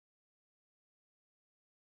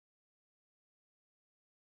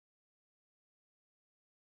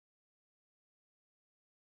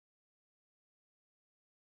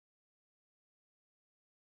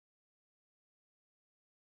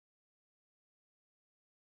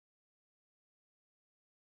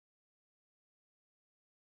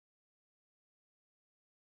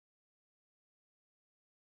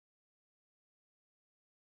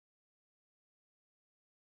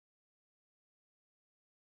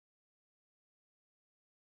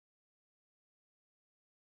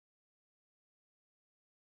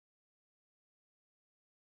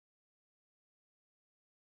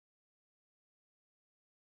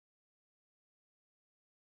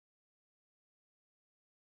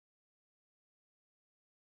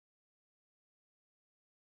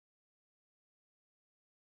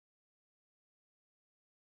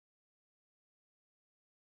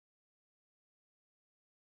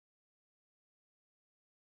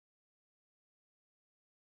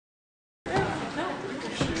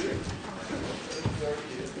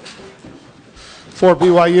For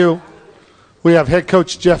BYU, we have head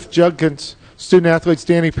coach Jeff Judkins, student athletes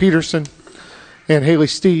Danny Peterson, and Haley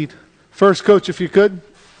Steed. First, coach, if you could,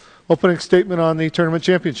 opening statement on the tournament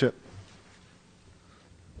championship.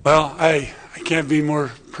 Well, I can't be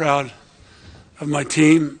more proud of my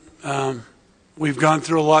team. We've gone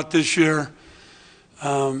through a lot this year.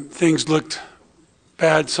 Things looked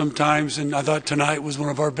bad sometimes, and I thought tonight was one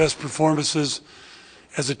of our best performances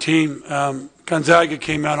as a team. Gonzaga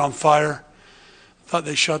came out on fire. I thought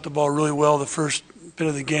they shot the ball really well the first bit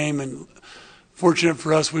of the game, and fortunate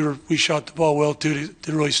for us, we shot the ball well too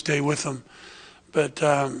to really stay with them. But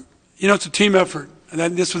it's a team effort, and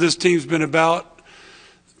that's what this team's been about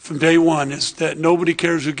from day one. Is that nobody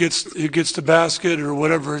cares who gets the basket or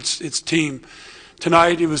whatever. It's team.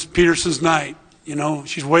 Tonight it was Peterson's night.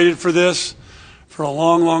 She's waited for this for a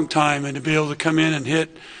long, long time, and to be able to come in and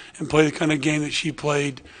hit and play the kind of game that she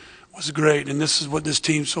played was great. And this is what this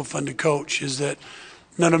team's so fun to coach, is that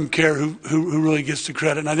none of them care who really gets the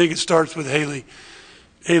credit. And I think it starts with Haley.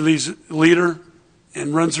 Haley's a leader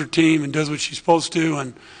and runs her team and does what she's supposed to,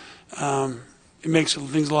 and it makes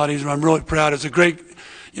things a lot easier. I'm really proud. It's a great,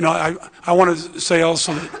 I want to say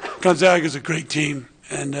also that Gonzaga is a great team,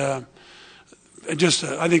 and I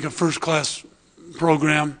think a first-class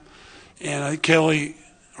program. And I think Kelly,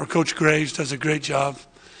 or Coach Graves, does a great job.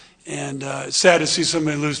 And it's sad to see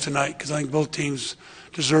somebody lose tonight, because I think both teams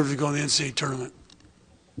deserve to go in the NCAA tournament.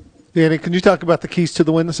 Danny, can you talk about the keys to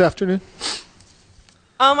the win this afternoon?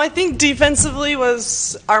 I think defensively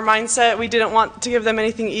was our mindset. We didn't want to give them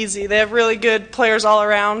anything easy. They have really good players all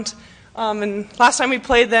around. And last time we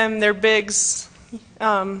played them, their bigs,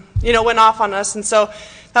 went off on us. And so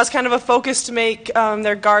that was kind of a focus to make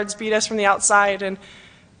their guards beat us from the outside. And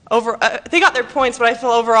they got their points, but I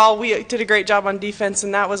feel overall we did a great job on defense,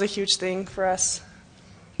 and that was a huge thing for us.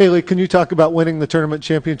 Haley, can you talk about winning the tournament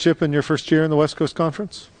championship in your first year in the West Coast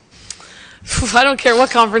Conference? I don't care what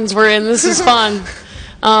conference we're in. This is fun.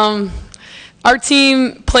 Our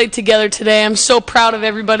team played together today. I'm so proud of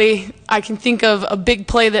everybody. I can think of a big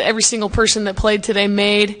play that every single person that played today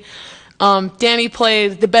made. Danny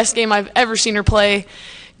played the best game I've ever seen her play.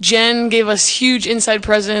 Jen gave us huge inside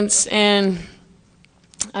presence, and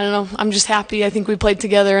I don't know, I'm just happy. I think we played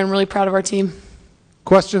together and really proud of our team.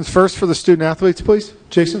 Questions first for the student athletes, please.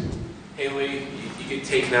 Jason? Haley, you get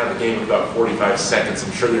taken out of the game in about 45 seconds.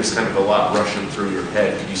 I'm sure there's kind of a lot rushing through your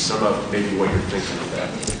head. Could you sum up maybe what you're thinking of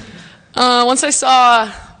that? Once I saw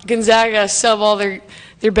Gonzaga sub all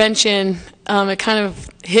their bench in, it kind of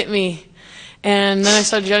hit me. And then I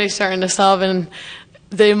saw Jody starting to sub, and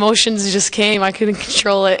the emotions just came. I couldn't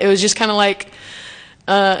control it. It was just kind of like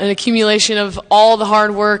an accumulation of all the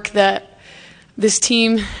hard work that this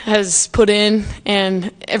team has put in,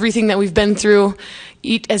 and everything that we've been through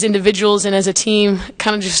as individuals and as a team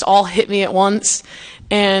kind of just all hit me at once.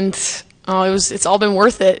 And it's all been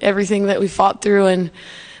worth it, everything that we fought through.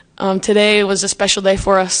 And today was a special day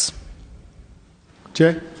for us.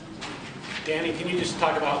 Jay? Danny, can you just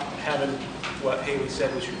talk about having what Haley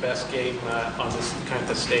said was your best game on this kind of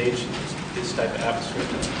a stage, this type of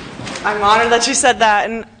atmosphere? I'm honored that you said that.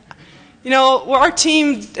 And, our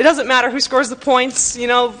team, it doesn't matter who scores the points.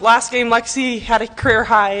 Last game, Lexi had a career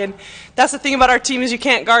high. And that's the thing about our team is you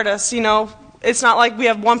can't guard us. It's not like we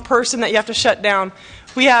have one person that you have to shut down.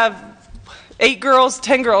 We have 8 girls,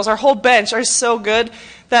 10 girls. Our whole bench are so good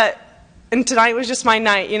and tonight was just my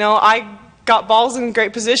night. I got balls in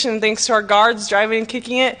great position thanks to our guards driving and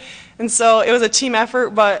kicking it. And so it was a team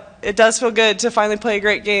effort, but it does feel good to finally play a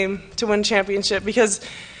great game to win championship, because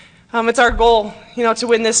it's our goal, to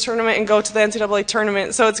win this tournament and go to the NCAA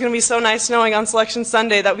tournament. So it's going to be so nice knowing on Selection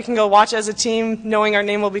Sunday that we can go watch as a team, knowing our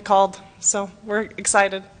name will be called. So we're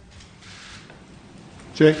excited.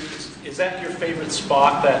 Jay? Is that your favorite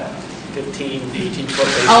spot, that 15, 18-foot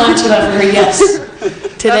base? I'll answer that for her,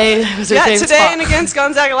 yes. Today was her favorite today spot. And against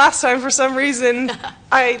Gonzaga last time, for some reason,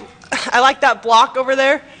 I like that block over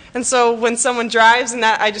there. And so when someone drives and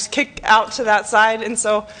I just kick out to that side, and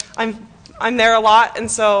so I'm there a lot, and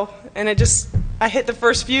I hit the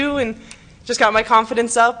first few and just got my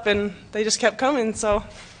confidence up, and they just kept coming, so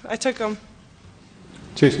I took them.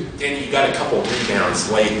 Jason? Danny, you got a couple of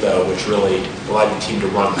rebounds late, though, which really allowed your team to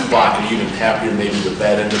run the clock. Are you even happier maybe with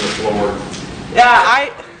that end of the floor?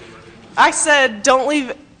 Yeah, I said don't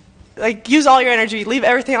leave, use all your energy, leave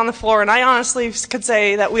everything on the floor, and I honestly could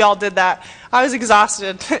say that we all did that. I was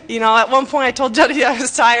exhausted. At one point I told Jody I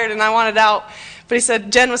was tired and I wanted out, but he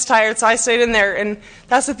said Jen was tired, so I stayed in there. And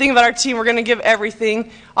that's the thing about our team. We're going to give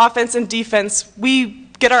everything, offense and defense. We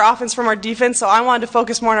get our offense from our defense, so I wanted to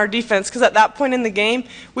focus more on our defense because at that point in the game,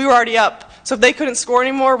 we were already up. So if they couldn't score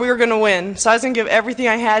anymore, we were going to win. So I was going to give everything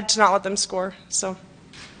I had to not let them score. So.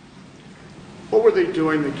 What were they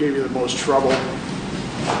doing that gave you the most trouble?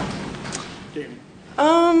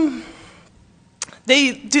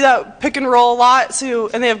 They do that pick and roll a lot, so,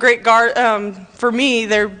 and they have great guard. For me,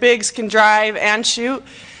 their bigs can drive and shoot.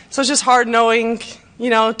 So it's just hard knowing,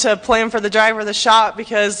 to play them for the drive or the shot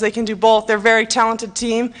because they can do both. They're a very talented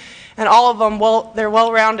team, and all of them, they're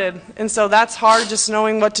well-rounded. And so that's hard just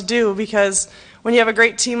knowing what to do because when you have a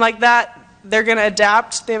great team like that, they're going to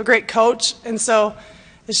adapt. They have a great coach, and so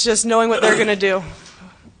it's just knowing what they're going to do.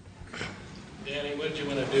 Danny, what did you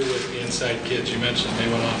want to do with the inside kids? You mentioned they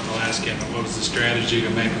went off the last game, but what was the strategy to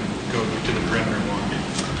make them go to the perimeter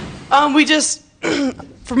more? We just,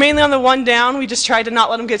 for mainly on the one down, we just tried to not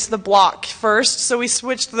let them get to the block first. So we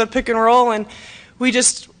switched to the pick and roll, and we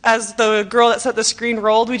just, as the girl that set the screen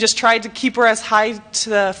rolled, we just tried to keep her as high to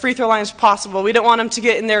the free throw line as possible. We didn't want them to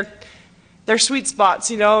get in their sweet spots,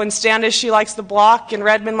 and Standish, she likes the block, and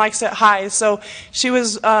Redmond likes it high. So she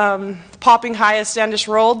was popping high as Standish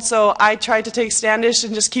rolled, so I tried to take Standish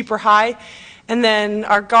and just keep her high. And then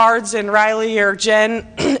our guards and Riley or Jen,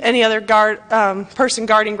 any other person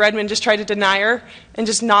guarding Redmond, just tried to deny her and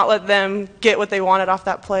just not let them get what they wanted off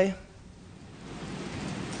that play.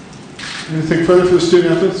 Anything further for the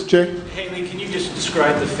student athletes, Jay? Haley, can you just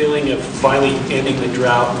describe the feeling of finally ending the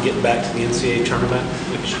drought and getting back to the NCAA tournament,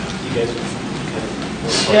 which you guys have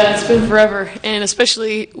Yeah, it's been forever, and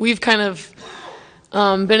especially we've kind of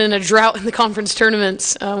been in a drought in the conference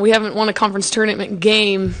tournaments. We haven't won a conference tournament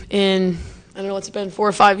game in, I don't know, it's been 4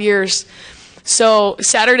 or 5 years. So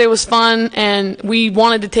Saturday was fun, and we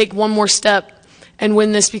wanted to take one more step and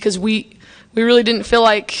win this because we really didn't feel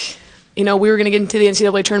like, we were going to get into the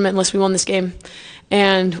NCAA tournament unless we won this game.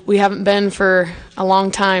 And we haven't been for a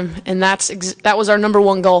long time, and that was our number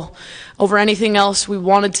one goal. Over anything else, we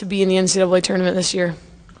wanted to be in the NCAA tournament this year.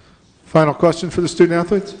 Final question for the student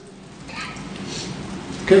athletes?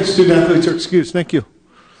 Okay, student athletes are excused. Thank you.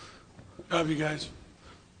 Love you guys.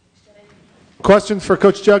 Questions for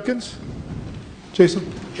Coach Judkins?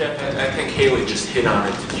 Jason? Jeff, I think Haley just hit on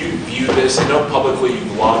it. Did you view this, I know publicly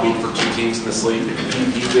you've lobbied for 2 teams in this league, but did you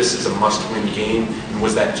view this as a must-win game, and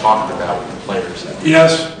was that talked about with the players?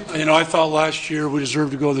 Yes. I thought last year we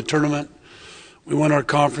deserved to go to the tournament. We won our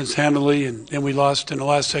conference handily, and then we lost in the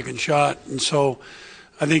last-second shot. And so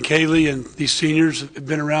I think Haley and these seniors have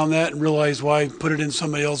been around that and realized why put it in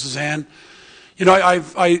somebody else's hand.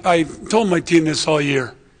 I told my team this all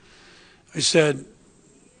year. I said,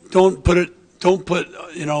 don't put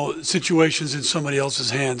situations in somebody else's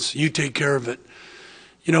hands. You take care of it.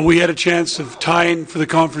 We had a chance of tying for the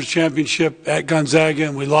conference championship at Gonzaga,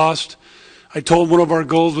 and we lost. I told one of our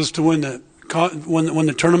goals was to win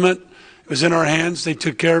the tournament. It was in our hands. They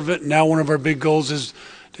took care of it. And now one of our big goals is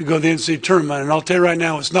to go to the NCAA tournament. And I'll tell you right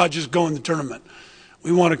now, it's not just going to the tournament.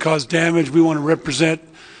 We want to cause damage. We want to represent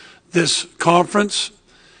this conference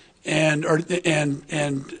and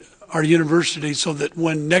our university so that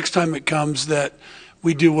when next time it comes that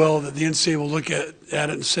we do well, that the NCAA will look at it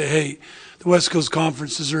and say, hey, the West Coast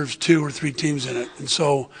Conference deserves 2 or 3 teams in it. And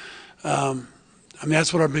so,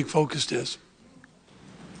 that's what our big focus is.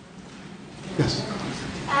 Yes.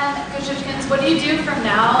 Coach Judkins, what do you do from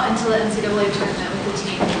now until the NCAA tournament with the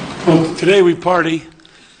team? Well, today we party.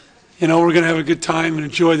 We're going to have a good time and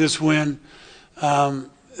enjoy this win. And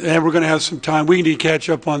we're going to have some time. We need to catch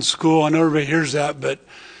up on school. I know everybody hears that, but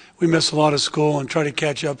we miss a lot of school and try to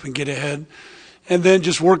catch up and get ahead. And then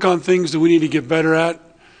just work on things that we need to get better at.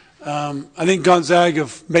 I think Gonzaga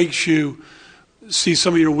makes you see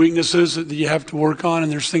some of your weaknesses that you have to work on,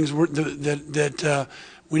 and there's things that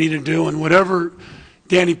we need to do. And whatever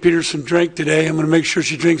Danny Peterson drank today, I'm going to make sure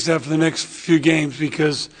she drinks that for the next few games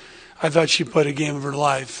because I thought she played a game of her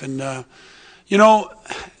life. And,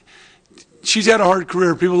 she's had a hard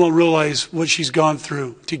career. People don't realize what she's gone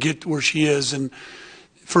through to get where she is. And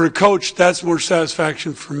for a coach, that's more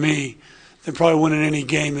satisfaction for me than probably winning any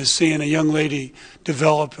game, is seeing a young lady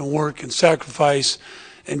develop and work and sacrifice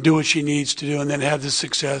and do what she needs to do and then have this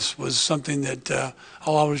success was something that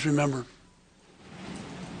I'll always remember.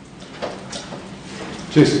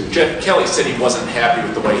 Jason. Jeff, Kelly said he wasn't happy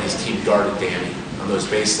with the way his team guarded Danny on those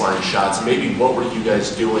baseline shots. Maybe what were you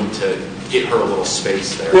guys doing to get her a little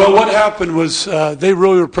space there? Well, what happened was they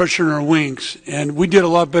really were pressuring our wings, and we did a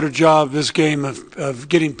lot better job this game of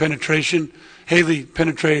getting penetration. Haley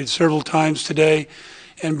penetrated several times today,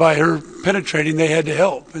 and by her penetrating, they had to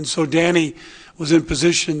help. And so Danny was in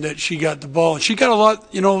position that she got the ball. And she got a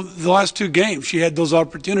lot, the last 2 games. She had those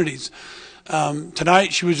opportunities.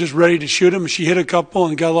 Tonight, she was just ready to shoot him. She hit a couple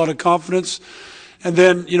and got a lot of confidence. And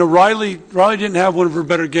then, Riley didn't have one of her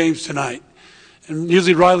better games tonight. And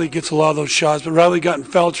usually Riley gets a lot of those shots, but Riley got in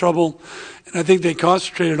foul trouble, and I think they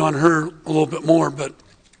concentrated on her a little bit more. But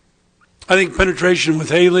I think penetration with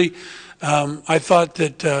Haley, I thought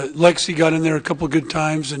that Lexi got in there a couple of good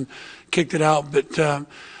times and kicked it out. But,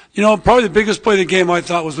 probably the biggest play of the game I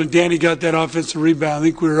thought was when Danny got that offensive rebound. I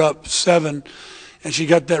think we were up 7, and she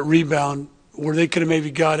got that rebound where they could have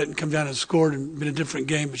maybe got it and come down and scored and been a different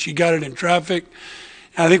game. But she got it in traffic.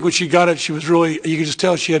 And I think when she got it, she was really, you could just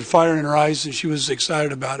tell she had fire in her eyes and she was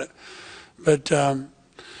excited about it. But,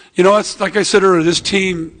 it's like I said earlier, this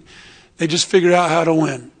team, they just figured out how to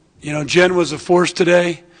win. Jen was a force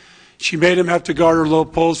today. She made him have to guard her low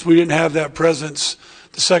post. We didn't have that presence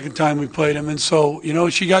the second time we played him. And so,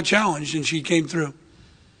 she got challenged and she came through.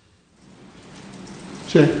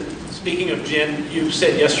 Jay. Speaking of Jen, you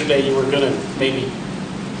said yesterday you were going to maybe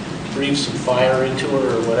breathe some fire into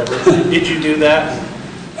her or whatever. Did you do that?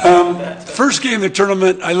 First game of the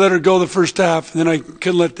tournament, I let her go the first half, and then I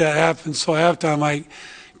couldn't let that happen. So at halftime, I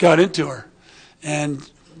got into her. And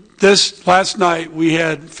this last night, we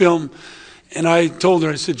had film, and I told her,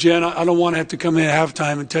 I said, Jen, I don't want to have to come in at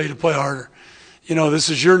halftime and tell you to play harder. This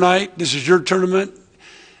is your night. This is your tournament.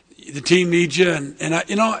 The team needs you. And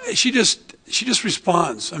she just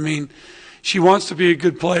responds. I mean, she wants to be a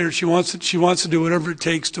good player. She wants to do whatever it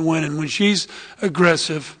takes to win. And when she's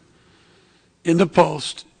aggressive in the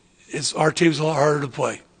post, our team's a lot harder to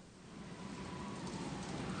play.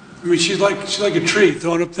 I mean, she's like a tree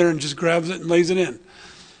thrown up there and just grabs it and lays it in.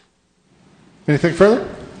 Anything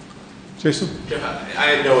further? Jason? Jeff,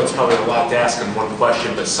 I know it's probably a lot to ask in one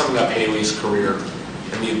question, but summing up Haley's career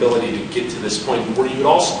and the ability to get to this point, were you at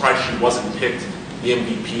all surprised she wasn't picked the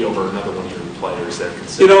MVP over another one of your players that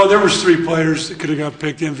considered? There was 3 players that could have got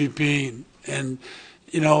picked MVP, and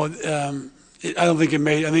I don't think it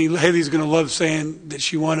made. I think Haley's going to love saying that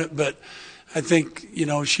she won it, but I think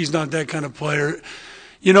she's not that kind of player.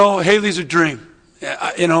 Haley's a dream.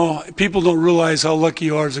 People don't realize how lucky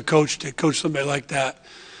you are as a coach to coach somebody like that.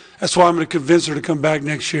 That's why I'm going to convince her to come back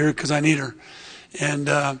next year because I need her.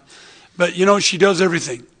 And but she does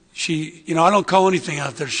everything. I don't call anything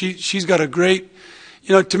out there. She's got a great.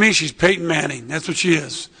 To me, she's Peyton Manning. That's what she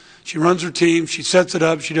is. She runs her team. She sets it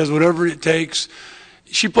up. She does whatever it takes.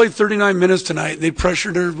 She played 39 minutes tonight. They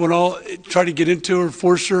pressured her, tried to get into her,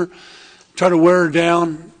 force her, try to wear her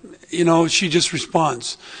down. She just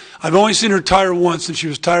responds. I've only seen her tire once, and she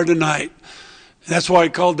was tired tonight. And that's why I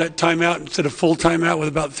called that timeout instead of full timeout with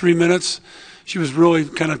about 3 minutes. She was really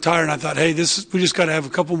kind of tired, and I thought, hey, we just got to have a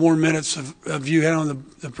couple more minutes of you handling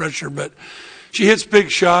the pressure. But she hits big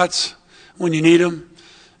shots when you need them.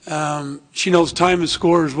 She knows time and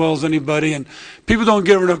score as well as anybody, and people don't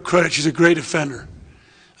give her enough credit. She's a great defender.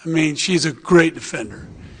 I mean, she's a great defender.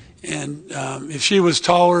 And if she was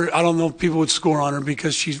taller, I don't know if people would score on her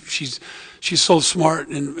because she's so smart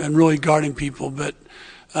and really guarding people. But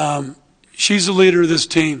she's the leader of this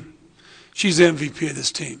team. She's the MVP of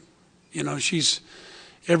this team. She's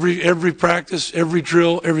every practice, every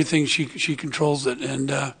drill, everything, she controls it.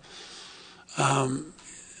 And I'm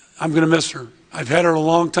going to miss her. I've had her a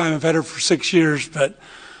long time. I've had her for 6 years, but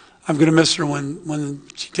I'm going to miss her when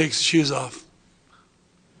she takes the shoes off.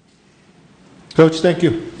 Coach, thank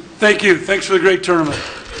you. Thank you. Thanks for the great tournament.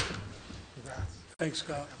 Thanks,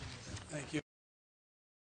 Scott. Thank you.